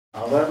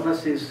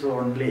Awareness is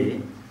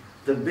only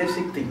the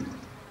basic thing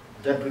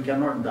that we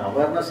cannot, the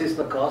awareness is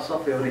the cause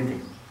of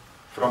everything.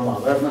 From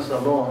awareness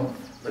alone,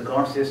 the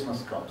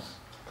consciousness comes.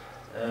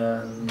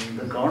 And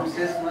the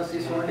consciousness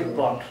is only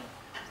part.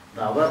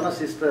 The awareness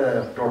is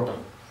the total.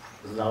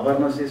 The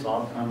awareness is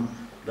Atman,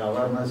 the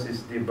awareness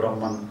is the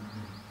Brahman.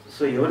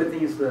 So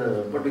everything is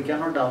the, but we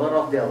cannot aware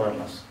of the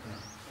awareness.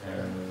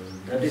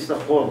 That is the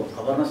whole.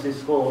 Awareness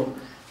is whole,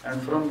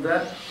 and from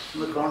that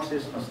the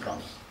consciousness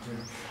comes.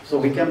 So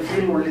we can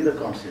feel only the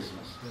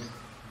consciousness.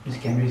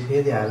 Can we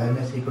say the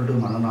awareness equal to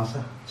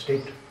Manonasa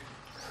state?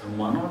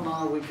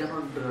 Manona, we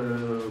cannot,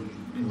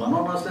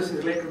 Manonasa is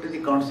related to the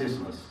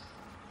consciousness.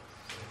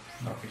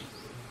 Okay.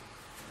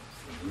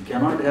 We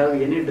cannot have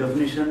any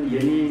definition,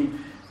 any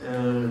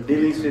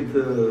dealings with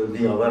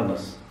the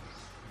awareness.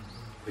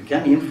 We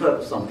can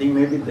infer something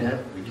may be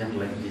there, we can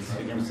like this,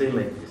 we can say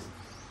like this.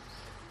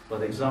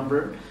 For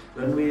example,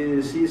 when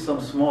we see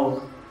some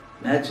smoke,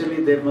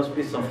 naturally there must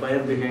be some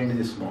fire behind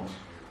the smoke.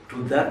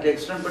 To that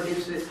extent, but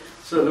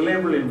it's a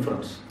reliable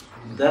inference.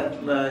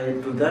 That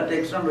to that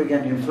extent we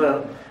can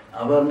infer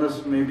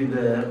awareness may be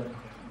there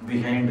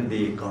behind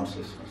the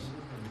consciousness.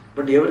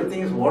 But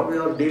everything is what we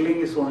are dealing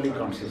is only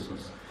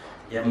consciousness.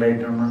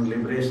 Enlightenment,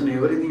 liberation,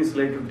 everything is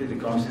related to the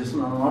consciousness,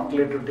 not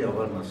related to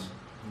awareness.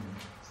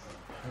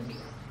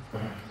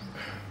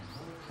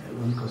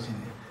 One question: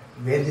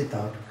 where the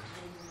thought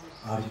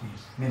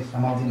originates? Means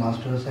some of the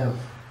masters have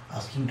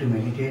asking to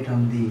meditate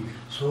on the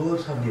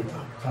source of the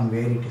thought, from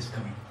where it is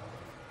coming.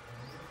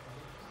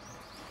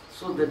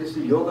 So that is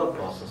the yoga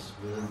process.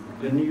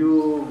 When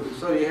you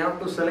have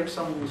to select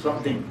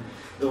something.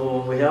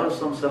 So we have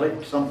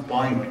select some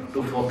point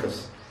to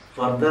focus.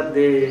 For that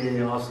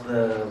they ask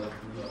the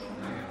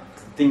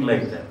thing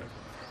like that.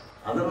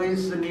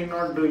 Otherwise you need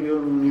not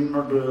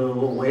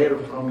where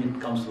from it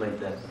comes like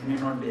that. You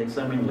need not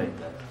examine like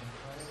that.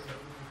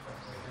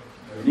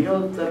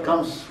 When that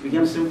comes, we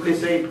can simply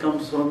say it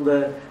comes from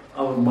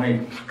our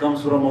mind,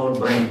 comes from our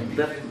brain.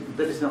 That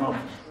is enough.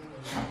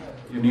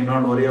 You need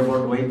not worry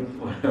about why.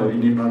 You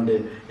need not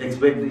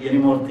expect any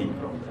more thing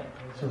from that.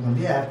 So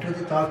only after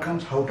the thought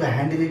comes, how to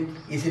handle it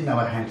is in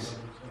our hands.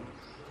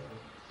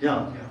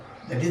 Yeah.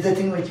 That is the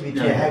thing which we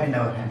have in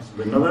our hands.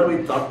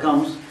 Whenever thought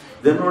comes,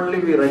 then only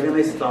we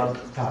recognize thought.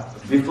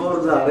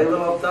 Before the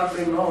arrival of thought,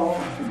 we know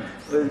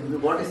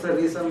what is the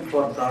reason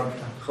for thought,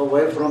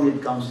 where from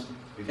it comes.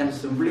 We can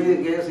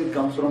simply guess it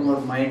comes from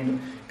our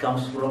mind,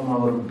 comes from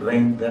our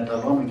brain. That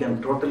alone we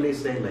can totally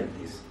say like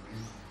this.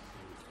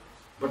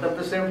 But at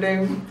the same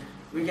time,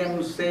 we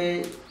can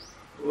say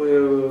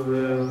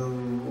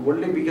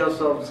only because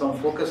of some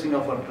focusing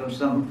of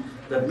attention.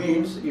 That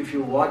means if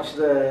you watch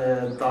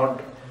the thought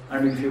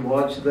and if you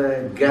watch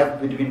the gap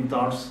between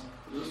thoughts,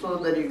 so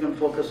that you can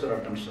focus your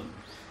attention.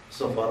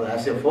 So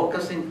as a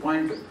focusing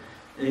point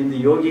in the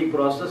yogic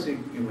process, you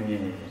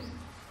may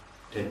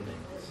take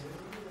like this.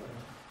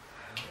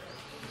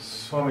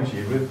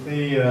 Swamiji, with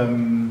the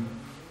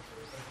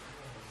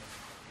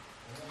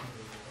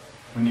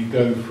when you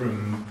go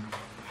from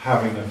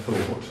having a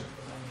thought,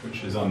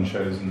 which is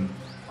unchosen,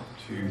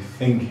 to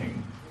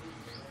thinking,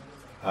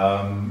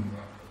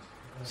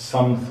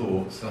 some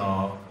thoughts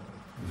are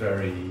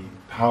very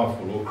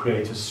powerful or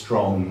create a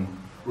strong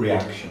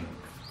reaction.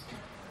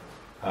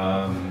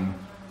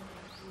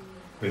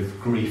 With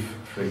grief,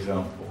 for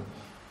example,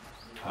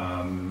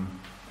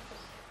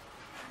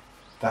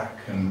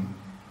 that can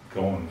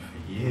go on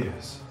for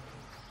years,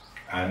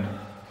 and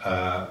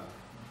I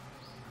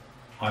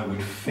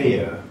would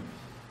fear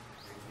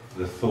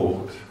the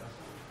thought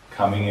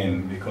coming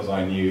in because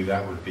I knew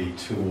that would be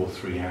 2 or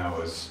 3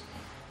 hours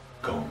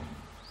gone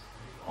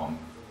on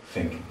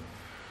thinking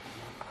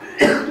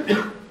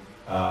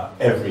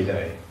every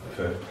day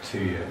for 2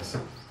 years.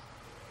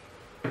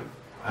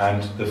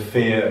 And the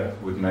fear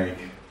would make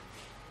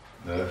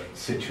the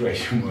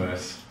situation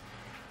worse.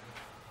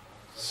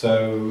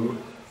 So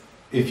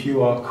if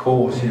you are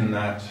caught in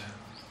that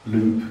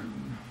loop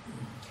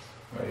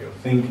where you're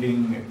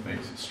thinking, it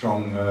makes it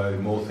stronger,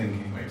 more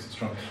thinking makes it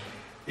stronger.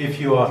 If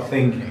you are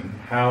thinking,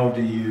 how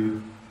do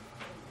you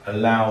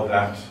allow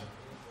that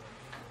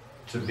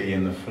to be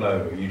in the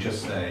flow? You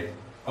just say,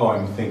 oh,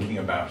 I'm thinking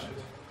about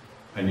it.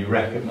 And you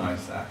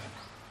recognize that.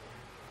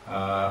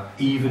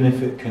 Even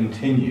if it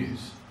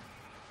continues,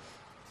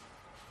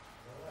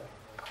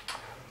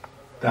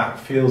 that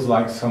feels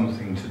like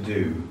something to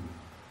do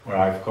where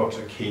I've got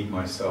to keep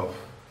myself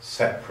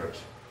separate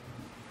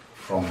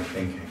from the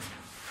thinking.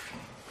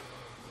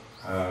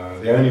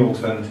 The only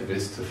alternative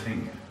is to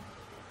think.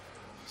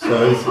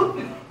 So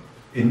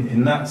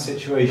in that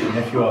situation,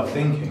 if you are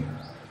thinking,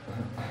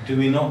 do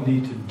we not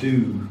need to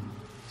do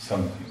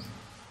something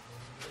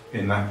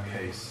in that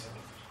case?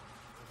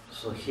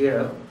 So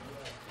here,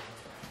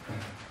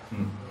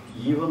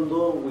 even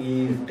though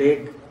we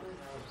take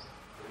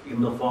in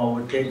the form,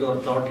 we take our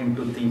thought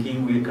into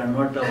thinking, we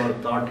convert our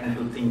thought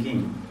into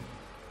thinking,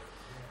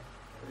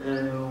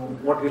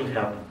 what will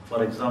happen?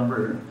 For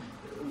example,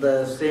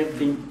 the same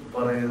thing,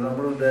 for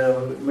example,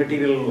 the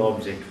material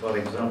object. For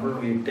example,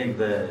 we take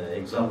the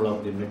example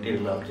of the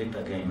material object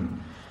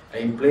again.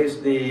 I place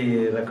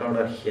the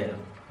recorder here.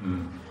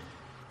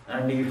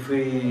 And if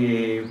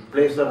we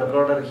place the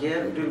recorder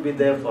here, it will be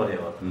there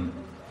forever.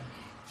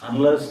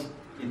 Unless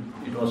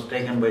it was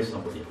taken by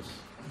somebody else.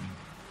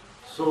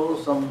 So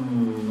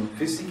some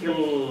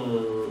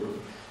physical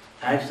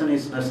action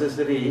is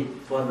necessary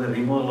for the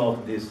removal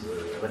of this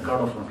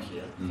recorder from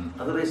here.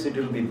 Otherwise it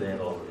will be there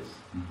always.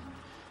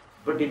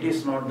 But it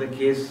is not the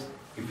case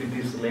if it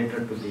is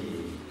related to the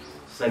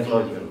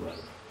psychological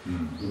world.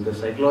 In the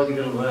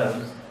psychological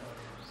world,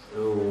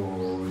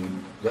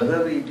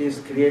 whether it is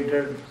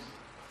created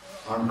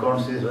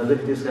unconscious, whether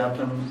it is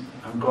happened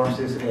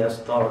unconsciously as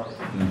thought,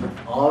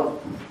 or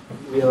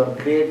we are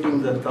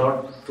creating the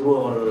thought through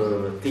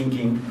our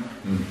thinking.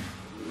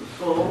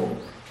 So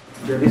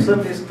the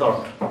result is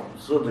thought.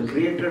 So the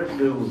created,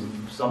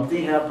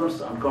 something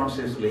happens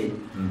unconsciously.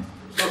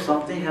 So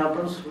something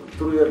happens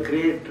through your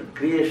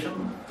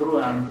creation,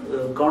 through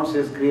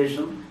conscious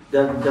creation,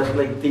 just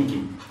like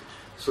thinking.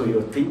 So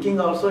your thinking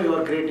also, you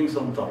are creating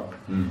some thought.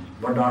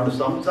 But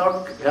some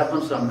thought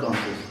happens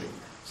unconsciously.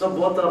 So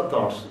both are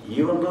thoughts.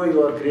 Even though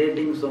you are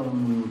creating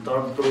some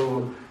thought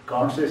through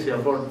conscious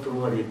effort,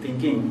 through your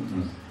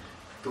thinking,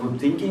 through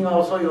thinking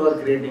also you are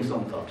creating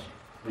some thoughts.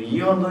 But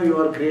even though you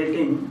are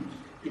creating,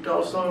 it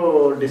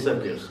also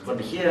disappears.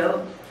 But here,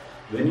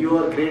 when you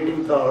are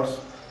creating thoughts,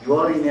 you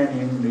are in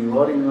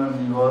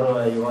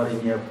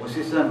a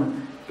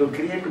position to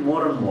create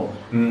more and more.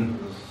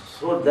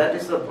 So that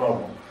is the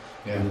problem.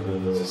 Yeah,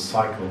 it's a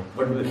cycle.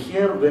 But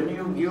here, when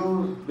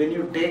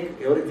you take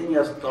everything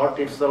as thought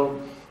itself,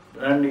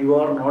 and you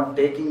are not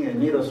taking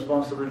any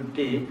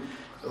responsibility,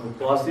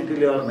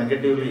 positively or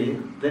negatively,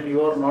 then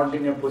you are not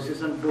in a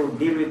position to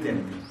deal with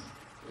anything.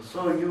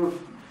 So you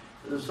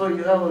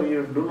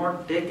do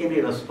not take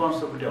any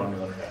responsibility on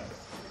your hand.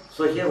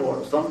 So here,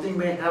 something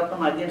may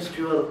happen against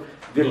your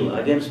will,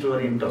 against your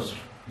interest.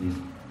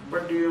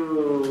 But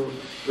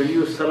when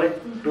you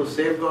select to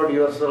safeguard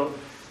yourself,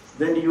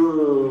 then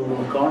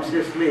you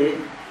consciously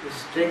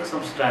take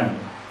some stand,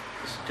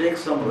 take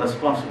some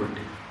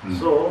responsibility.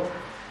 So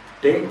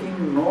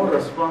taking no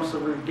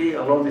responsibility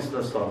alone is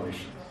the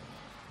salvation.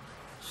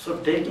 So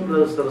taking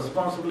the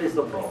responsibility is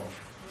the problem.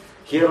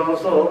 Here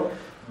also,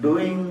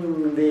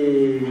 doing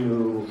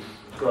the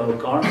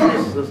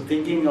conscious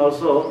thinking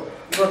also,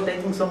 you are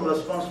taking some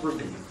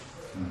responsibility.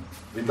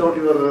 Without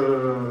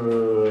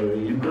your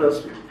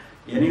interest,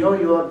 anyhow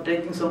you are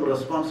taking some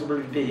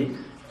responsibility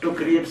to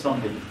create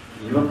something.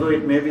 Even though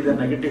it may be the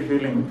negative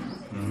feeling,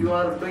 you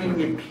are doing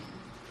it.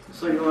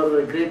 So you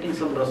are creating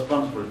some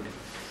responsibility.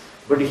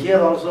 But here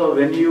also,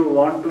 when you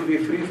want to be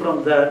free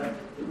from that,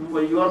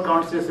 you are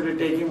consciously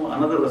taking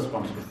another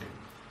responsibility.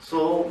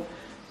 So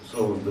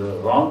the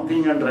wrong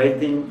thing and right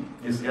thing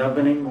is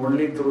happening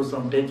only through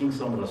taking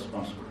some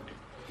responsibility.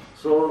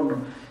 So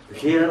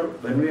here,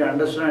 when we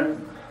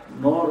understand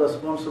no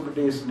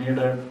responsibility is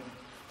needed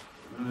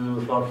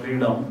for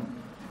freedom,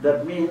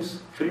 that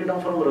means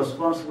freedom from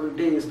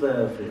responsibility is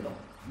the freedom.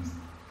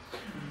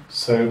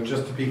 So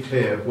just to be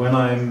clear, when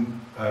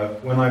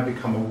I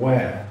become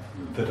aware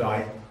that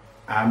I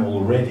am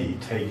already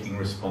taking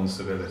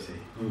responsibility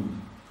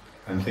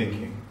and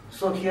thinking.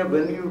 So here,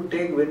 when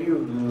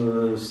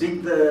you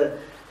seek the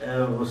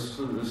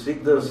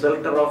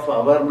shelter of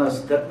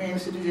awareness, that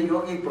means it is a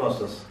yogic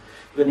process.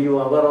 When you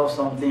are aware of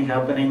something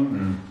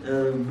happening,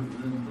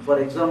 for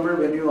example,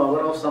 when you are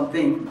aware of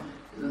something,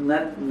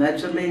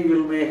 naturally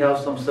you may have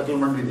some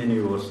settlement within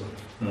yourself.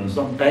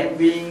 Some time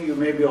being, you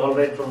may be all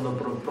right from the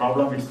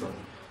problem itself.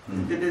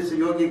 It is a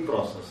yogic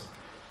process.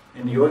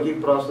 In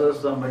yogic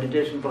process, the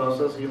meditation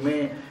process, you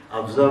may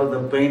observe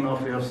the pain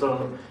of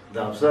yourself.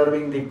 The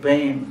observing the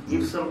pain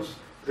itself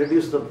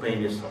reduce the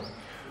pain itself.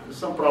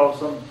 Some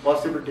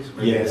possibilities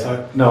may be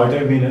there. No, I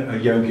don't mean a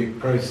yogic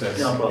process.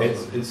 Yeah,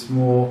 it's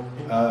more,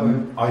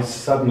 I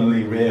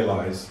suddenly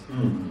realise,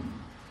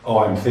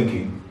 I'm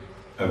thinking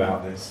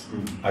about this.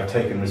 I've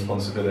taken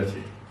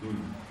responsibility.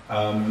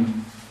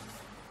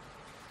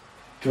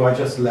 Do I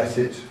just let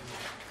it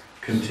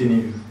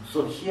continue?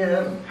 So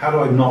here, how do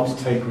I not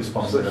take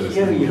responsibility? So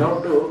here you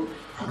have to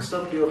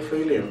accept your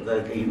failure.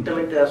 The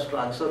intellect has to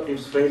accept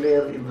its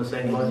failure in the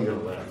psychological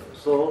world.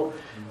 So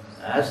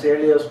as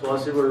early as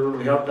possible,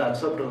 we have to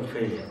accept our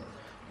failure.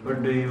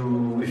 But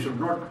we should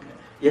not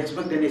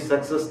expect any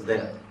success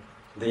there.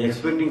 The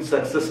expecting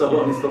success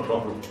alone is the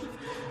problem.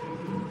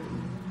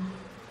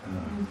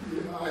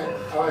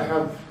 I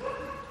have.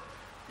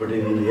 But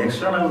in the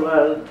external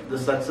world, the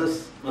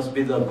success must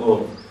be the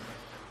goal.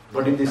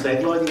 But in the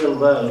psychological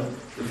world,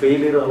 the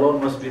failure alone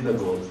must be the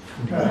goal.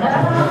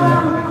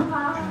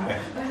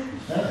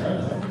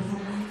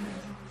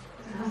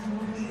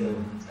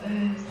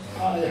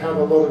 I have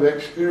a lot of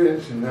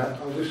experience in that.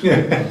 I'll just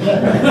and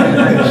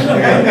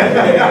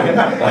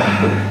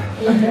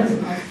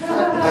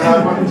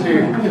I want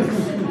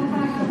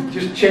to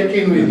just check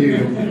in with you.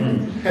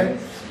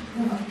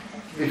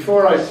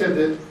 Before I said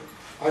that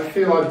I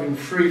feel I've been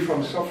free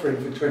from suffering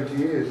for 20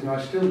 years, and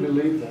I still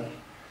believe that.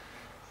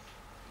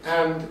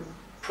 And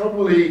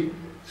probably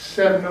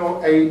 7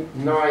 or 8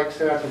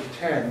 nights out of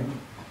 10,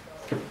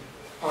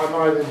 I'm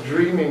either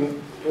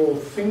dreaming or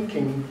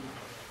thinking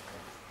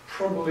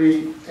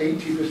probably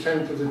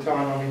 80% of the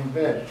time I'm in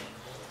bed.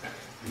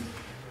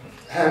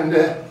 And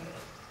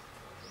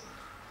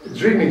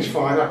dreaming's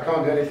fine, I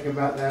can't do anything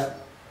about that.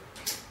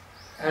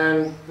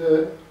 And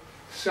the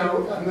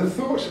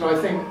thoughts that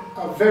I think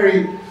are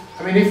very,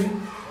 I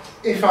mean,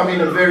 if I'm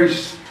in a very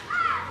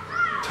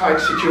tight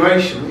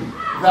situation,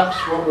 that's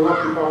what will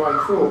occupy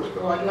my thoughts.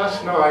 But like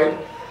last night,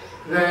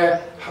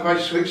 have I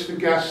switched the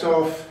gas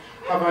off?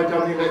 Have I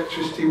done the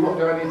electricity? What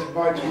do I need to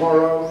buy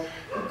tomorrow?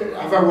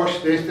 Have I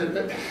washed this?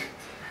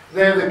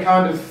 They're the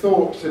kind of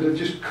thoughts that are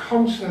just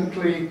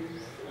constantly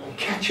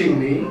catching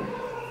me,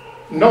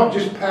 not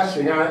just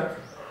passing. Have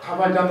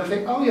I done the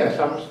thing? Oh yes,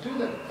 I must do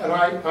that. And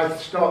I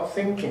start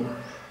thinking.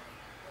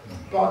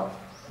 But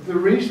the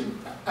reason,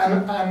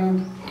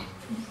 and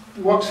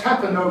what's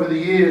happened over the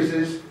years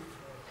is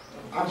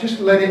I've just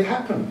let it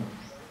happen.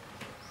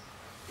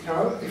 You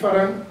know, if I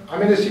don't,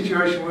 I'm in a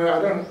situation where I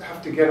don't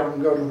have to get up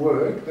and go to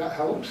work, that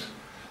helps.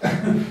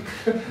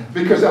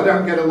 Because I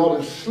don't get a lot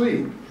of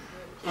sleep.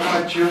 But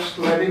I just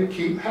let it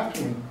keep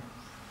happening.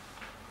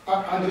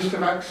 I just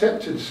have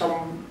accepted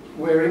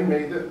somewhere in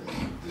me that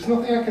there's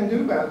nothing I can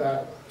do about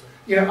that.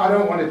 You know, I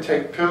don't want to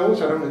take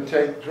pills, I don't want to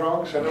take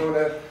drugs, I don't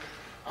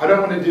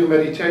want to do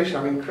meditation,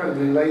 I'm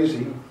incredibly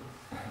lazy.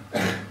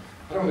 I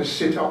don't want to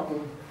sit up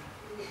and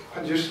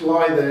I just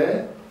lie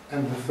there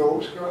and the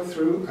thoughts go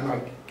through and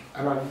I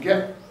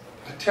get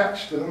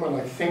attached to them and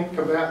I think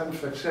about them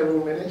for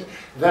several minutes.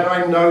 Then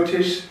I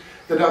notice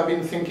that I've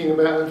been thinking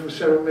about them for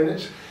several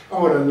minutes.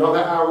 Oh, and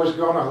another hour's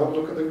gone, I'll have a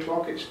look at the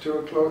clock, it's 2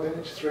 o'clock, then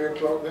it's 3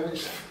 o'clock, then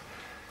it's...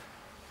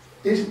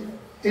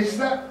 Is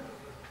that...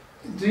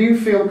 Do you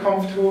feel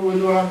comfortable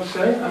with what I'm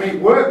saying? I mean,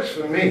 it works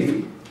for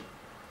me,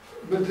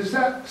 but does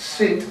that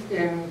sit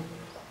in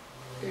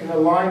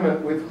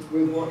alignment with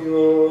what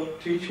you're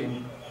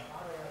teaching?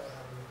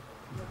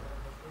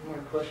 My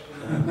question.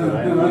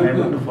 I'm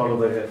able to follow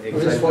the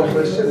exact His first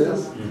question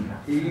is,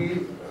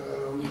 he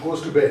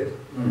goes to bed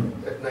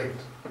at night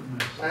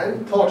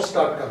and thoughts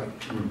start coming.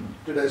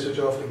 Did I switch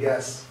off the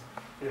gas?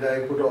 Did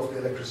I put off the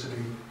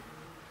electricity?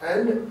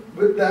 And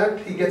with that,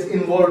 he gets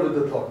involved with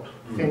the thought.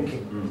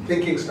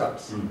 Thinking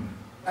starts.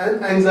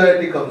 And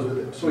anxiety comes with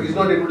it. So he's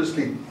not able to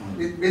sleep.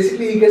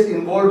 Basically, he gets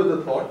involved with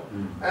the thought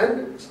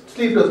and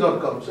sleep does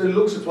not come. So he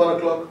looks, it's 1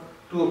 o'clock,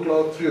 2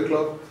 o'clock, 3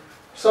 o'clock.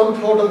 Some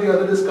thought or the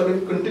other is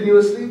coming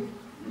continuously,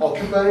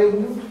 occupying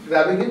him,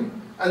 grabbing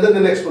him, and then the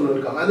next one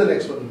will come, and the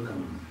next one will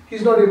come.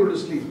 He's not able to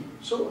sleep.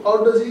 So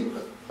how does he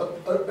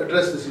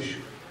address this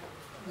issue?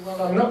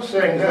 Well, I'm not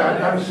saying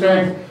that. I'm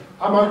saying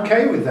I'm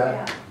okay with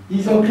that.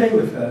 He's okay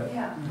with that.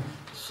 Yeah.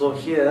 So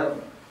here,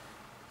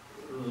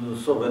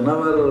 so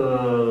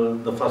whenever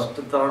the first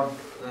thought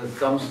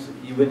comes,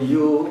 when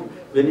you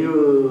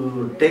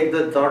take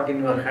the thought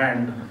in your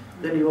hand,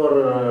 then you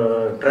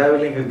are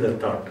traveling with the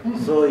thought.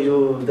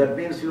 So that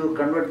means you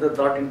convert the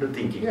thought into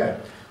thinking. Yeah.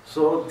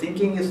 So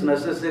thinking is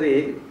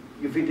necessary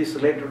if it is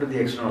related to the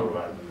external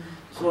world.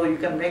 So you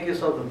can make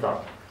use of the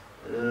thought.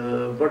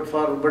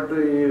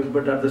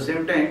 But at the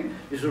same time,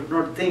 you should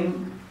not think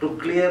to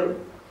clear,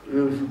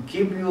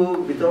 keep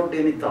you without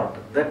any thought.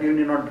 That you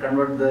need not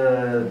convert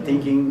the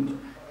thinking,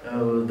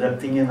 that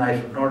thinking I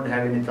should not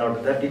have any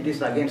thought, that it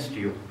is against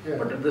you. Yeah.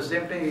 But at the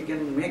same time, you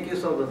can make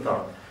use of the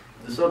thought.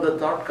 So the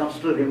thought comes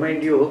to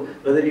remind you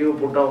whether you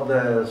put off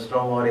the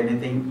stove or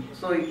anything.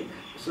 So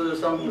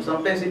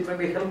sometimes it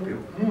may help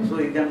you. So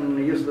you can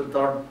use the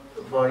thought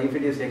for, if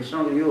it is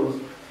external use,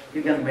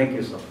 you can make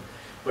use of it.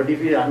 But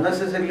if you are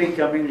unnecessarily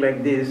coming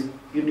like this,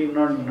 you need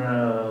not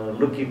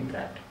look at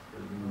that.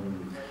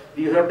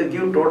 You have to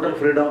give total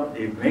freedom.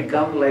 It may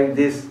come like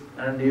this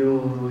and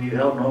you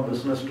have no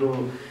business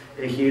to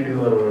heed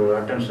your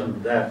attention to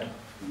that,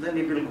 then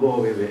it will go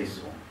away very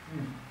soon.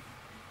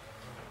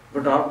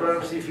 But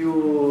afterwards, if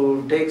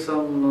you take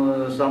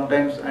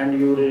sometimes and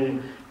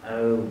you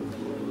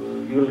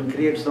will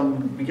create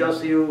some,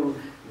 because you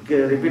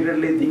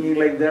repeatedly thinking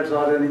like that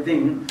or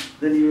anything,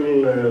 then you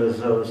will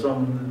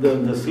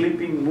the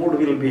sleeping mood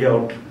will be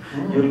out.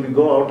 You will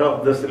go out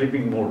of the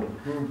sleeping mood.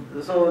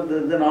 So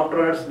then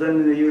afterwards,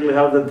 then you will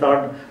have the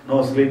thought,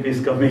 no sleep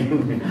is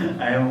coming.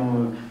 I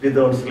am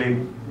without sleep.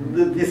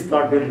 This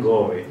thought will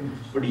go away.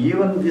 But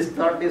even this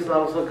thought is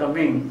also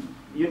coming.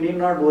 You need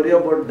not worry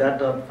about that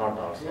thought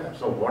also. Yeah.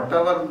 So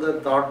whatever the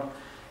thought,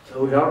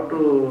 so we have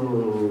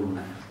to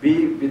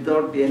be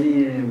without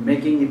any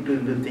making it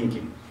into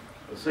thinking.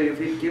 So if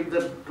we keep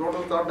the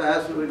total thought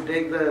as we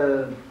take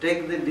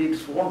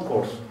its own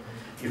course,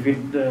 if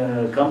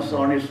it comes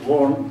on its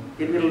own,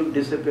 it will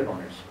disappear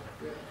on its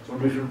own. So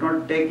we should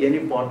not take any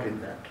part in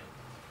that.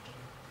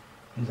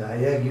 The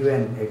Ayya give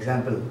an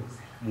example.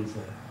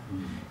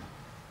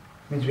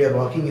 Means we are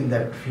walking in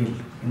that field,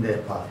 in the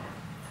path.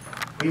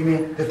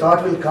 The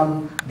thought will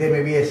come, there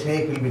may be a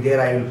snake will be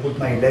there, I will put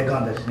my leg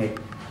on the snake.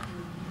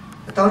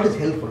 The thought is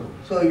helpful.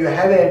 So you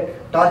have a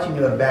torch in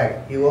your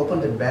bag, you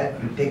open the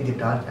bag, you take the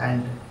torch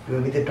and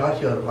with the torch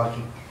you are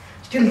walking.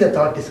 Still the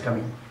thought is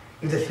coming.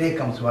 If the snake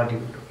comes, what you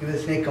will do? If the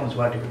snake comes,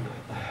 what you will do?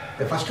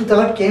 The first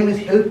thought came is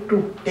help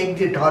to take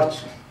the torch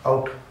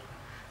out.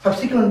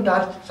 Subsequent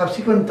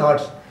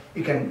thoughts,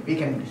 we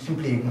can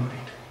simply ignore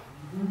it.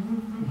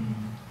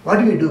 What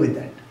do we do with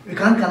that? We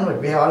can't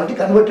convert. We have already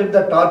converted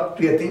the thought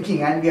to a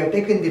thinking and we have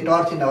taken the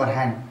torch in our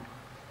hand.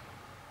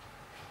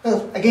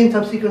 Well, again,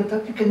 subsequent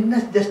thought, you can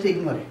just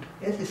ignore it.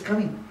 Yes, it's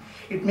coming.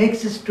 It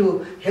makes us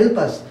to help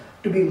us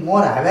to be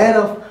more aware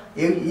of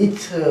each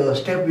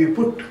step we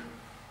put.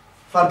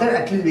 Further,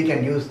 at least we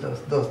can use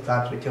those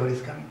thoughts, whichever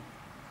is coming.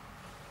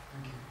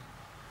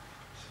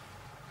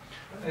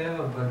 Yeah,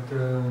 but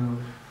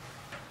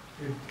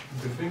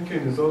the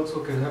thinking is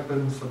also can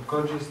happen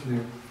subconsciously.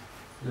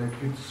 Like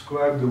you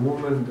described the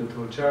woman that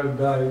her child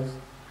dies,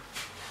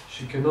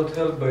 she cannot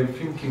help by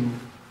thinking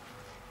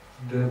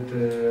that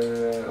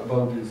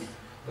about this,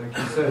 like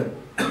you said.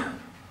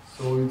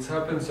 So it's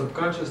happened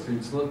subconsciously.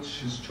 It's not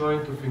she's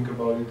trying to think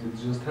about it. It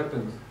just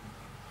happens.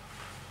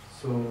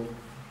 So,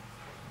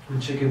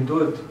 and she can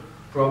do it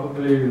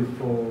probably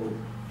for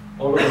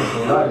all of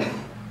her life,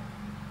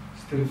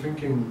 still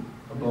thinking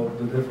about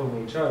the death of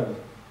her child.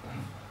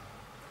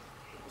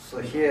 So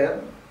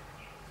here,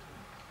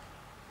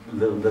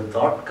 the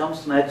thought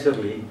comes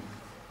naturally,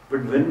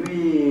 but when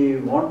we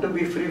want to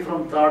be free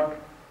from thought,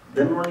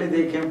 then only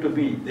they came to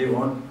be.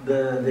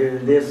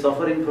 They're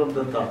suffering from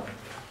the thought.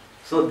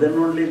 So then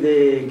only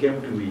they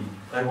came to me.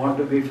 I want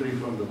to be free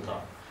from the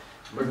thought.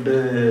 But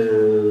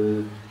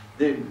they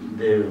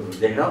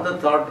have the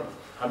thought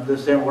at the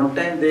same one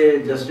time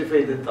they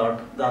justify the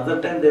thought, the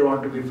other time they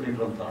want to be free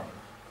from thought.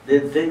 They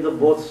take the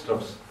both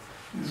steps.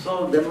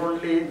 So then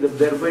only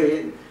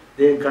thereby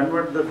they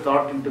convert the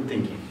thought into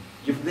thinking.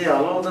 If they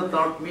allow the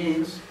thought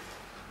means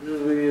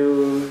there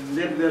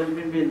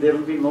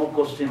will be no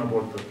question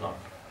about the thought.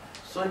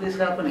 So it is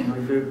happening.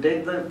 If you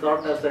take the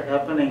thought as a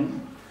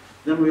happening,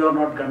 then we are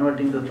not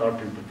converting the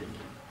thought into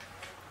thinking.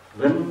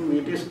 When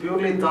it is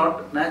purely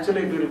thought,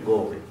 naturally it will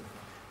go away.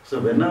 So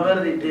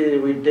whenever we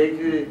take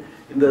in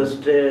the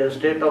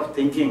state of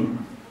thinking,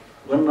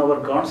 when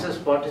our conscious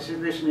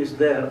participation is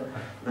there,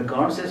 the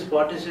conscious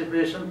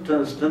participation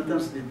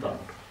strengthens the thought.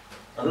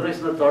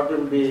 Otherwise the thought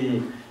will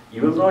be,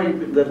 even though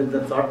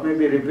the thought may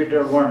be repeated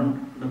in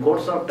the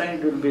course of time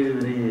it will be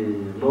very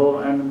low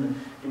and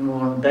in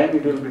one time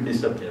it will be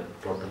disappear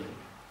totally.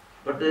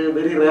 But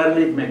very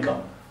rarely it may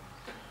come.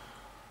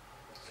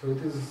 So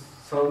it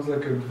sounds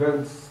like an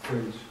advanced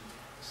stage.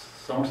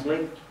 Sounds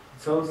like? It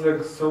sounds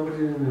like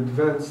somebody in an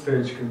advanced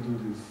stage can do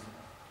this.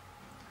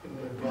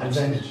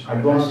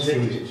 Advanced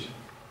stage.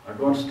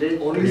 Advanced stage?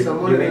 Only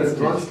someone in an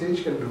advanced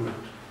stage can do it.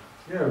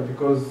 Yeah,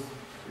 because,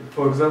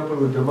 for example,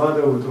 with the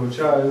mother, with her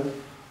child,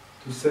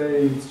 to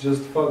say it's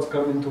just thoughts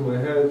coming to my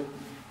head,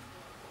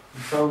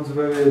 it sounds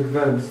very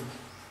advanced.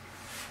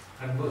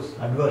 Adverse.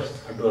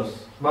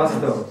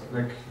 Master,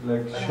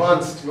 like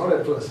Advanced, not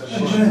advanced.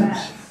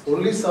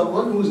 Only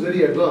someone who is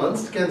very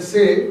advanced can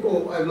say,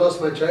 oh, I've lost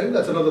my child,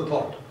 that's another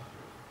thought.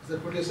 Is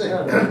that what you're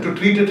saying? Yeah. To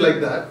treat it like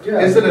that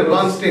Yeah, is an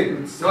advanced state.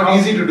 It's not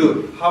easy to do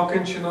it. How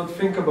can she not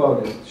think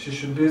about it? She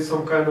should be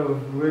some kind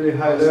of really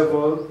high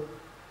level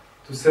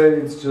to say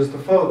it's just a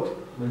thought.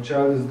 My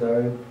child has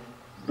died.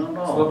 No,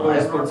 I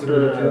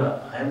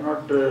am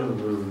not,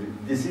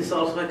 this is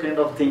also a kind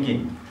of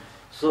thinking.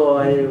 So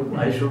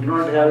I should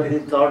not have the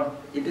thought,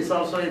 it is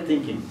also a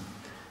thinking.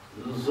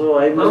 So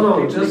I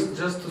must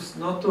just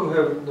not to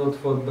have not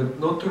thought, but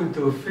not to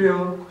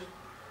interfere,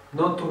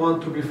 not to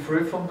want to be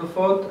free from the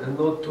thought and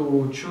not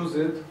to choose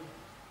it.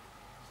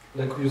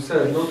 Like you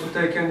said, not to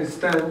take any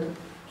stand.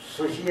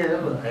 So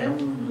here,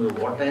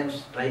 what I am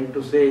trying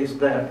to say is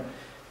that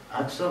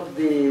accept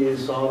the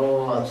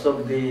sorrow,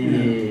 accept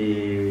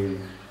the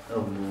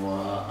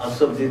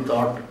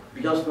thought,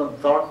 because the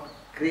thought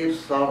creates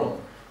sorrow.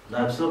 I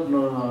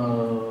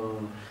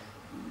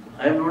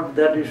am not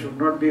that you should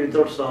not be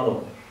without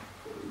sorrow.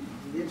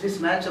 It is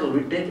natural,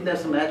 we take it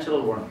as a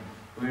natural one.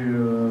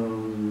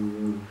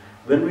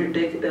 When we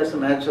take it as a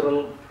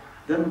natural,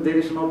 then there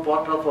is no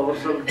part of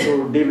ourselves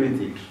to deal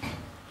with it.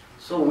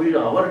 So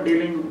our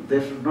dealing,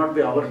 there should not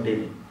be our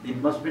dealing. It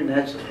must be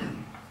natural.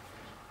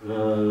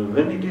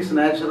 When it is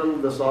natural,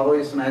 the sorrow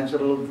is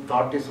natural, the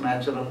thought is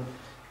natural,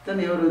 then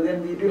it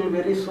will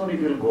very soon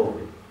it will go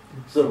away.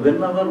 So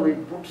whenever we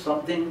put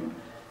something,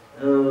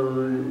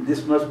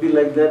 this must be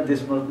like that,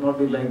 this must not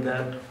be like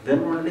that,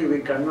 then only we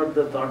convert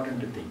the thought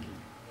into thinking.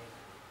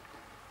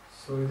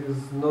 So it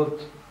is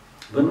not...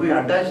 When we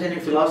attach any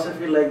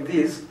philosophy like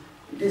this,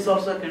 it is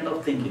also a kind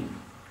of thinking.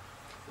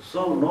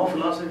 So no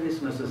philosophy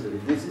is necessary.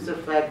 This is a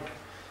fact.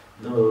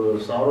 The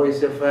sorrow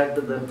is a fact,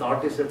 the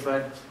thought is a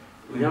fact.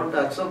 We have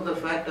to accept the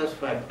fact as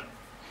fact.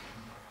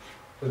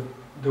 But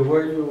the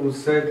way you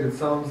said it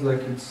sounds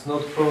like it's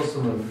not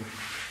personal.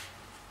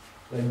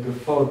 Like the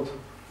thought,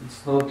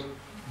 it's not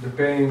the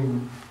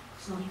pain.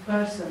 It's not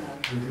personal.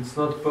 It's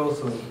not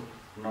personal.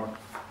 Not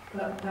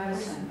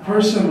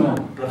Personal.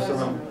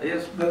 personal.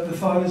 Yes. The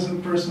thought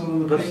isn't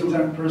personal, the pains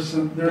aren't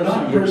personal. They're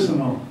not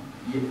Personal.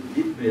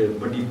 personal.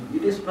 But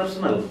it is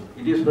personal.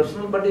 It is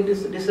personal, but it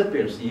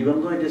disappears.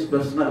 Even though it is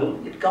personal,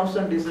 it comes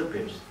and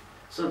disappears.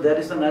 So that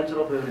is the nature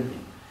of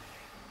everything.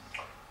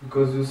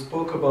 because you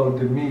spoke about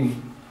the me.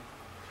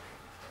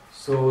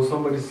 So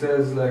somebody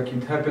says like,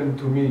 it happened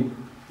to me.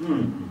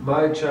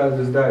 My child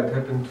has died, it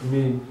happened to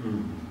me.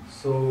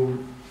 So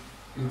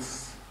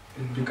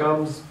it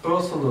becomes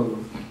personal.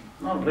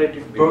 Not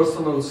right,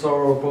 Personal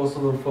sorrow,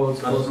 personal thoughts,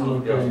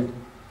 personal pain.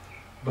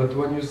 But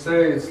when you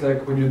say it's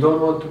like when you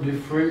don't want to be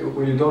free,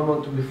 when you don't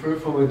want to be free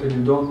from it and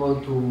you don't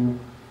want to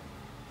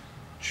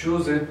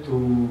choose it,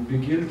 to be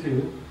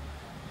guilty,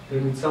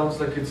 then it sounds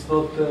like it's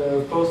not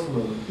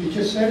personal. You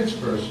just said it's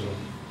personal.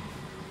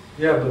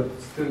 Yeah,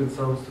 but still it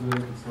sounds to me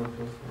like it's not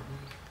personal.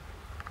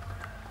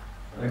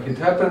 Like it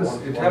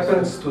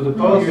happens to the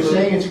person. No, you're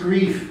saying it's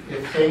grief.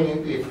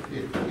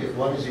 If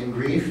one is in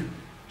grief,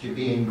 to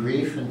be in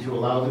grief and to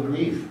allow the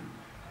grief,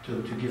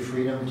 to give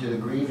freedom to the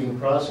grieving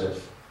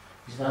process.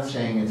 He's not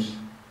saying it's,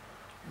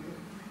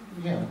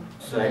 yeah.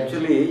 So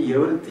actually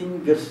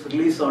everything gets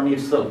released on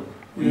itself.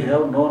 We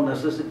have no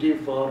necessity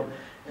for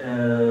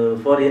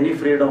any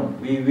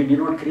freedom. We need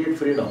not create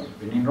freedom.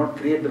 We need not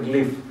create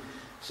relief.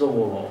 So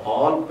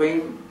all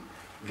pain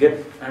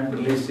get and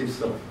release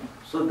itself.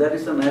 So that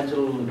is a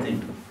natural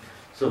thing.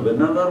 So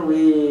whenever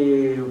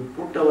we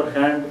put our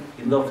hand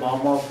in the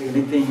form of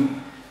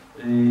anything,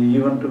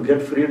 even to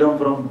get freedom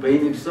from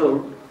pain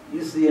itself,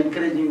 is the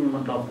encouraging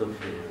moment of the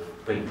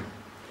pain.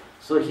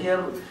 So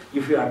here,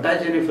 if you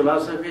attach any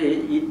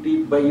philosophy,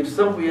 it by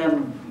itself we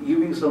are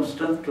giving some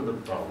strength to the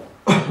problem.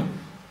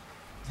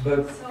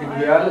 But in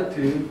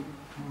reality,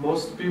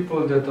 most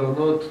people that are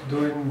not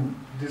doing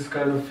this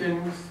kind of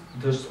things,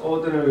 just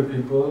ordinary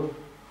people,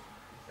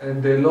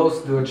 and they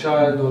lost their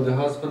child or their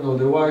husband or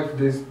their wife,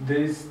 they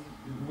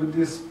with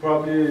this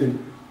probably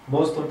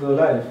most of their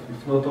life,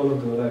 if not all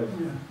of their life.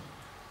 Yeah.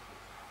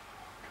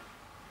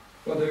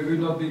 But they will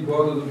not be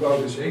bothered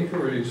about this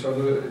inquiry, so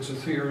it's a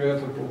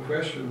theoretical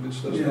question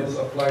which does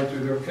not apply to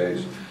their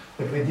case.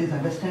 But with this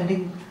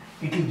understanding,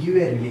 it will give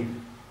a relief.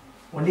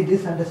 Only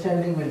this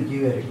understanding will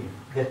give a relief.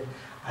 That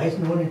I is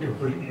no need to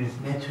pull, it is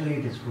naturally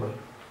it is flowing.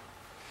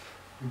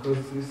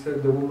 Because he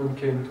said the woman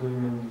came to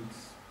him and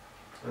it's,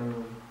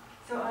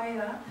 So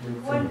Ayya,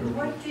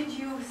 what did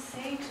you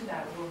say to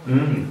that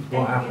woman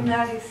in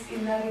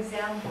that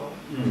example,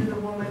 to the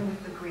woman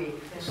with the grief?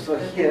 So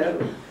here,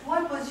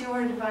 what was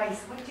your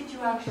advice? What did you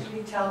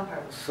actually tell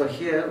her? So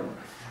here,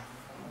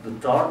 the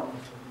thought,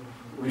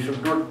 we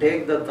should not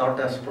take the thought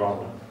as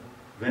problem.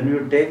 When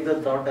you take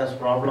the thought as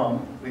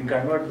problem, we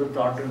convert the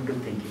thought into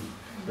thinking.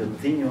 The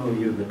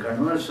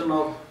conversion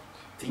of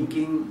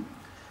thinking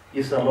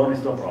is alone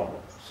is the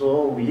problem.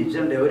 So each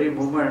and every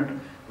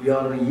moment, we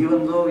are,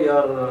 even though we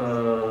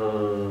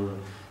are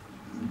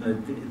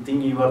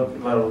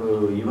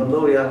even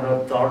though we are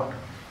thought,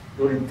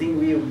 we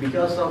think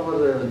because of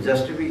our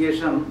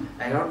justification,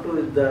 I have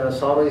to, the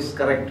sorrow is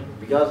correct.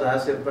 Because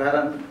as a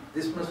parent,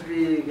 this must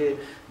be,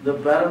 the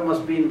parent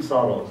must be in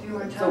sorrow.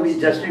 So we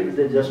justify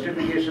the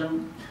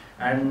justification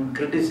and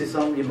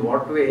criticism in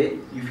what way.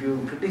 If you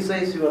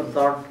criticize your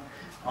thought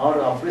or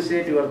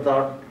appreciate your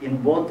thought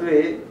in both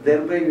ways,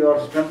 thereby you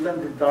are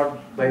strengthened the thought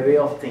by way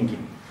of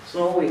thinking.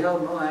 So we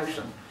have no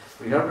action.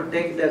 We have to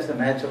take it as a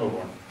natural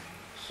one.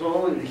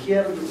 So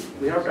here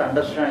we have to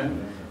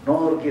understand no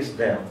work is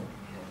there.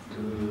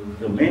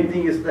 The main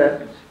thing is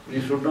that we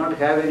should not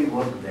have any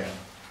work there.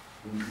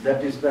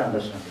 That is the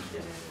understanding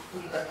here.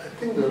 I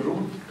think the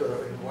root,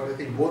 what I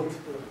think both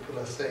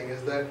people are saying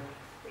is that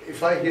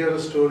if I hear a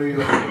story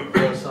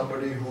of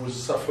somebody who's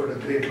suffered a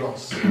great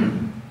loss,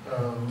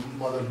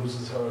 mother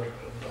loses her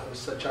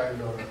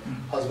child, or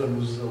a husband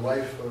loses a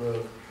wife, or a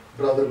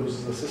brother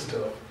loses a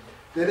sister,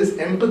 there is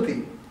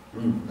empathy.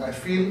 I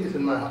feel it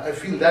in my heart. I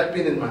feel that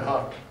pain in my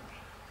heart.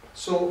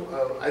 So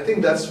I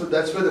think that's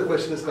where the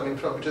question is coming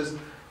from. Which is,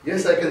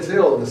 yes, I can say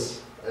all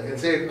this. I can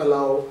say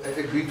allow. I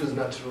think grief is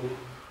natural,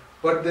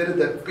 but there is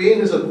that pain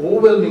is an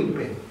overwhelming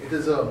pain. It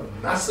is a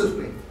massive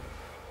pain.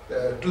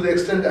 To the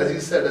extent, as he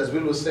said, as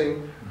Will was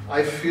saying,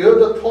 I fear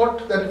the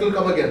thought that it will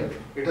come again.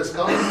 It has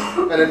come,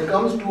 and it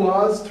comes 2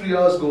 hours, 3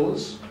 hours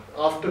goes.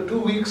 After 2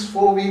 weeks,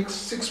 4 weeks,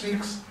 6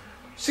 weeks,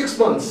 6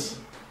 months.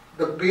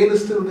 The pain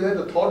is still there,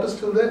 the thought is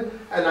still there,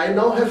 and I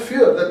now have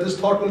fear that this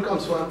thought will come.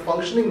 So I'm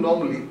functioning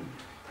normally.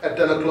 At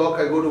 10 o'clock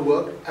I go to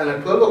work, and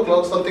at 12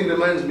 o'clock something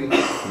reminds me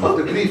of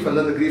the grief, and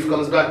then the grief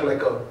comes back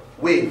like a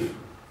wave.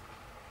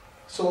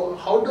 So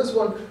how does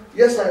one,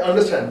 yes, I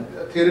understand,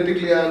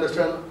 theoretically I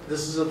understand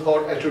this is a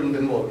thought I shouldn't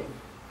involve.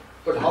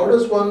 But how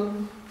does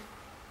one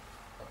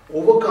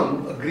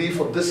overcome a grief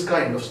of this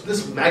kind, of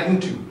this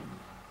magnitude?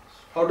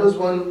 How does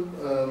one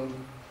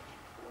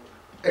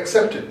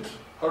accept it?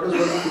 How does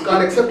one, you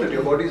can't accept it,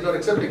 your body is not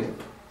accepting it.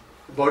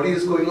 The body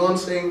is going on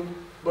saying,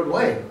 but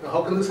why?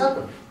 How can this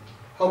happen?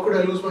 How could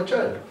I lose my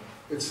child?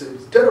 It's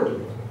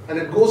terrible. And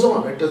it goes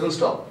on, it doesn't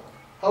stop.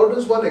 How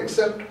does one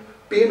accept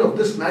pain of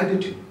this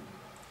magnitude?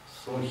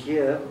 So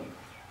here,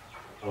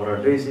 our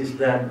advice is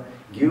that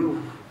give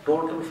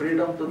total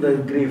freedom to the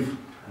grief,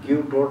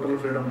 give total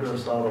freedom to your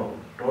sorrow,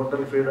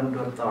 total freedom to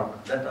your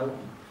thought, that alone.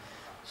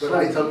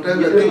 But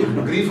sometimes I think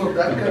grief of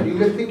that kind, you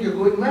may think you're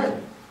going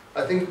mad.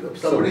 I think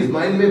somebody's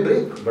mind may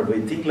break. But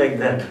we think like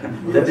that.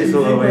 That is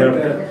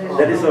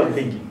our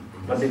thinking.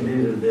 But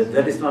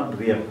that is not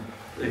real.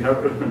 We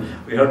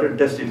have to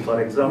test it.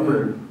 For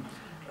example,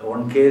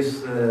 one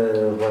case,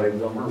 for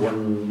example,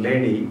 one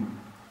lady,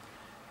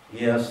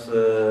 he has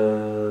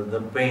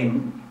the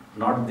pain,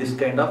 not this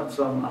kind of,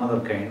 some another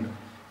kind.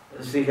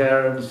 She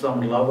had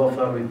some love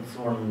affair with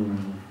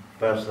one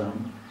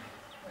person,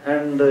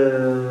 and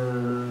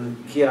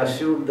he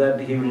assured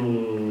that he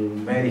will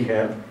marry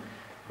her,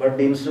 but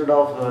instead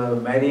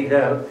of marrying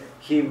her,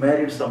 he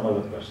married some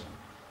other person.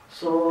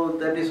 So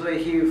that is why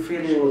he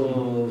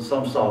feels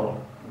some sorrow,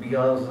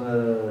 because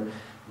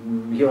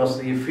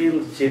he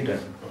feels cheated.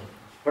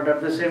 But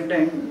at the same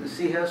time,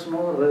 she has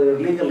no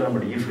legal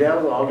remedy. If they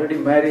are already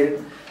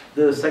married,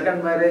 the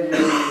second marriage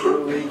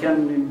we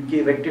can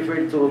be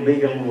rectified through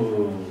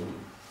legal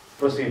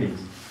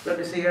proceedings.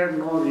 But she had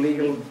no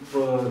legal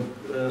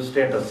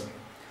status.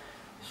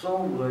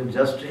 So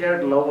just she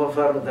had love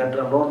affair, that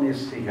alone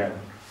is she had.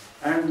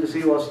 And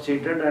she was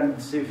cheated and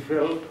she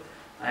felt,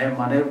 I am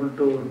unable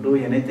to do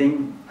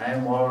anything. I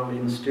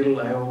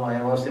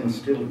was in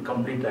still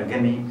complete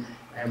agony.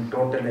 I am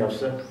totally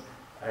upset.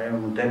 I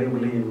am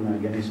terribly in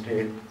agony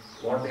state.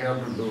 What I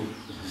have to do?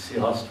 She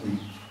asked me.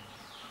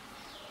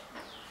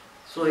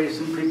 So I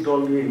simply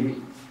told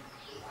me,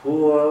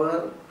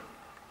 whoever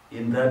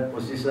in that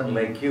position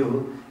like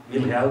you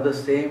will have the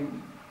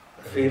same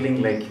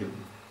feeling like you.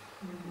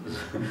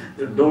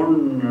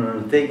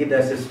 Don't take it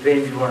as a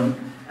strange one,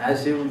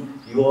 as if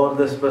you are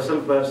the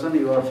special person,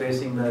 you are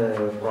facing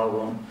the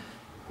problem.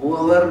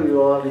 Whoever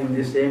you are in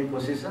the same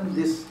position,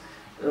 this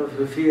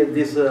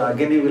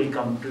agony will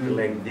come to you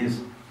like this.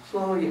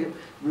 So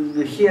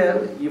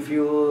here, if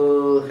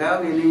you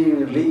have any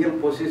legal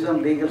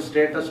position, legal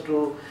status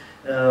to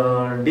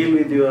deal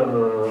with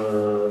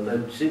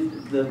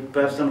the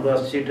person who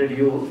has cheated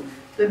you,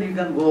 then you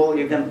can go,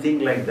 you can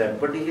think like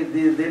that. But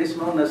there is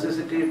no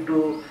necessity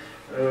to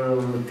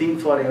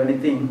think for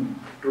anything,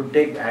 to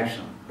take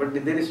action. But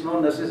there is no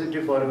necessity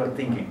for your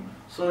thinking.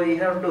 So you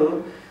have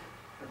to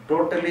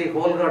totally,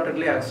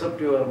 wholeheartedly accept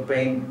your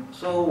pain.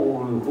 So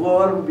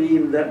whoever be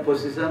in that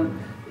position,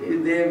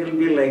 they will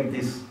be like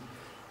this.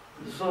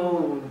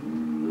 So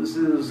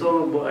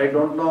I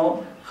don't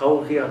know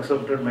how he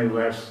accepted my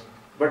words,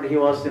 but he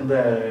was in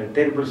the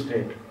terrible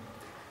state.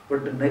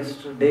 But the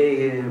next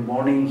day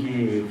morning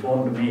he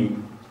phoned me,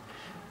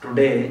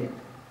 today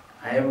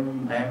I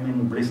am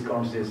in bliss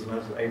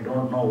consciousness. I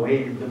don't know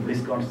why the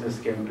bliss consciousness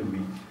came to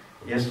me.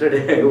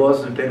 Yesterday I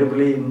was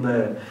terribly in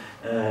the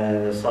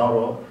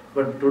sorrow,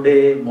 but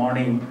today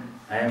morning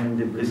I am in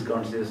the bliss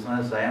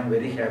consciousness. I am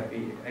very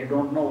happy. I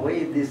don't know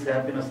why this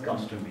happiness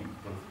comes to me.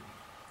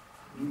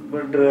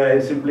 But I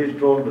simply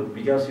told,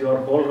 because you are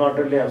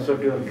wholeheartedly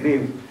accept your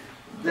grief,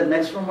 the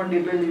next moment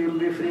you will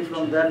be free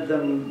from that,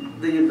 then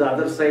the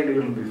other side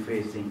you will be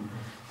facing.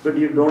 But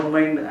you don't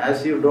mind,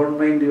 as you don't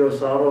mind your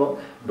sorrow,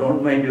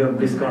 don't mind your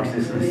bliss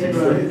consciousness.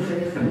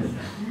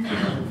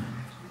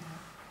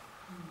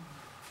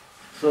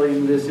 So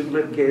in the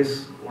similar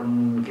case,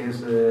 one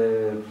case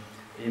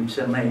in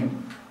Chennai,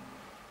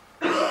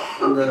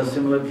 in the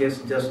similar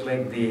case, just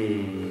like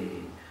the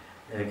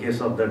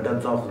case of the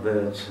death of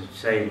the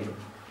child,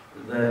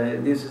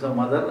 this is a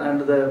mother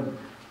and the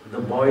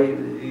boy,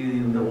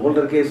 in the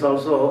older case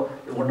also,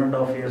 a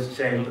 1.5 years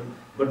child,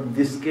 but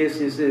this case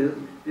is a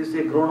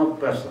grown-up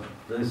person.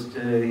 His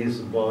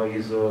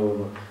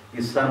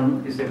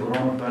son is a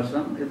grown-up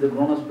person. The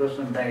grown-up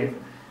person died,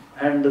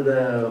 and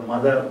the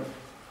mother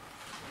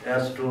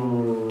has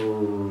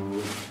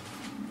to,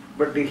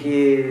 but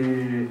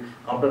he,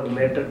 after a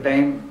later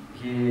time,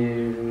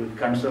 he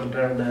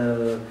consulted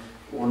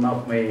one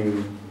of my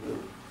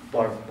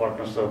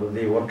partners of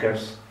the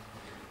workers,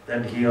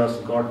 that he has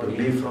got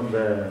relief from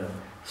the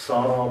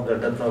sorrow of the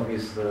death of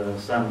his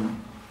son.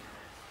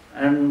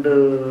 And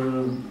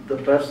the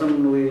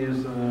person who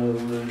is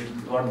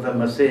got the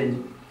message,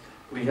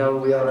 we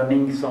are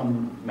running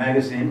some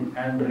magazine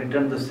and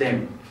written the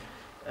same.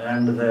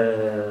 And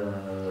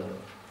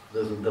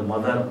the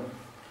mother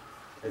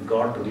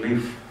got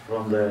relief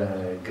from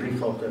the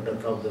grief of the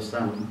death of the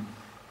son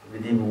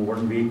within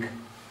 1 week,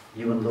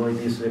 even though it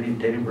is very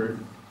terrible.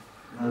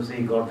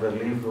 She got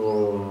relief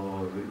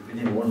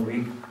within 1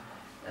 week,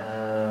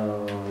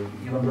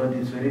 even though it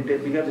is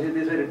because it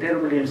is a very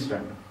terrible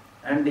incident.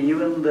 And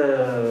even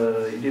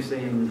the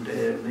incident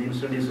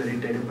is very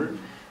terrible.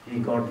 He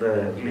got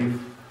the relief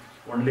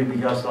only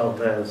because of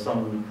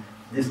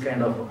this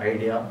kind of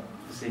idea.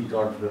 She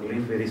got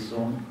relief very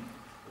soon.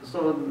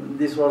 So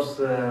this was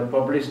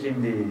published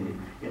in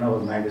our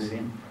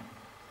magazine,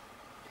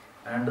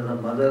 and the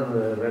mother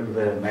read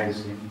the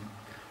magazine,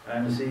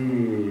 and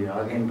she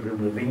again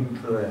ringed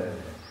the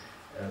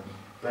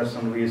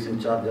person who is in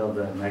charge of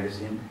the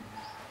magazine.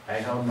 I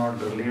have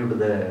not relieved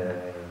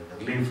the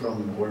relief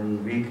from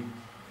 1 week.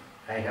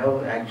 I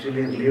have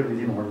actually relieved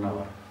within 1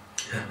 hour.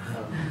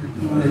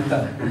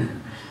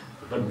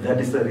 But that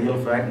is the real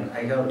fact.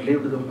 I have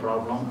relieved the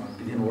problem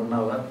within 1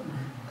 hour,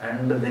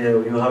 and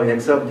you have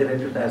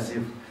exaggerated as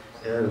if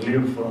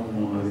relieved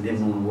from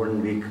within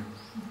 1 week.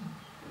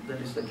 that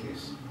is the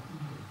case.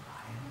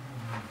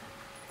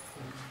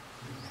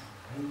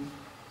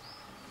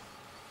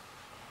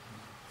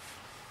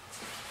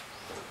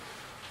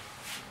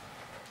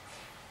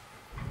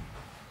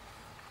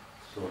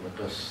 So let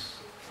us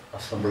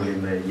assemble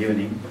in the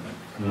evening,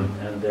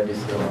 and that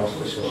is the last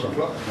session.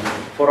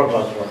 4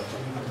 o'clock.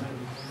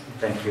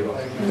 Thank you.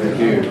 Thank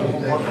you.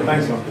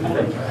 Thanks, Mark.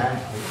 Thank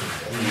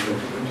you.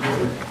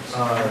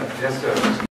 Yes, sir.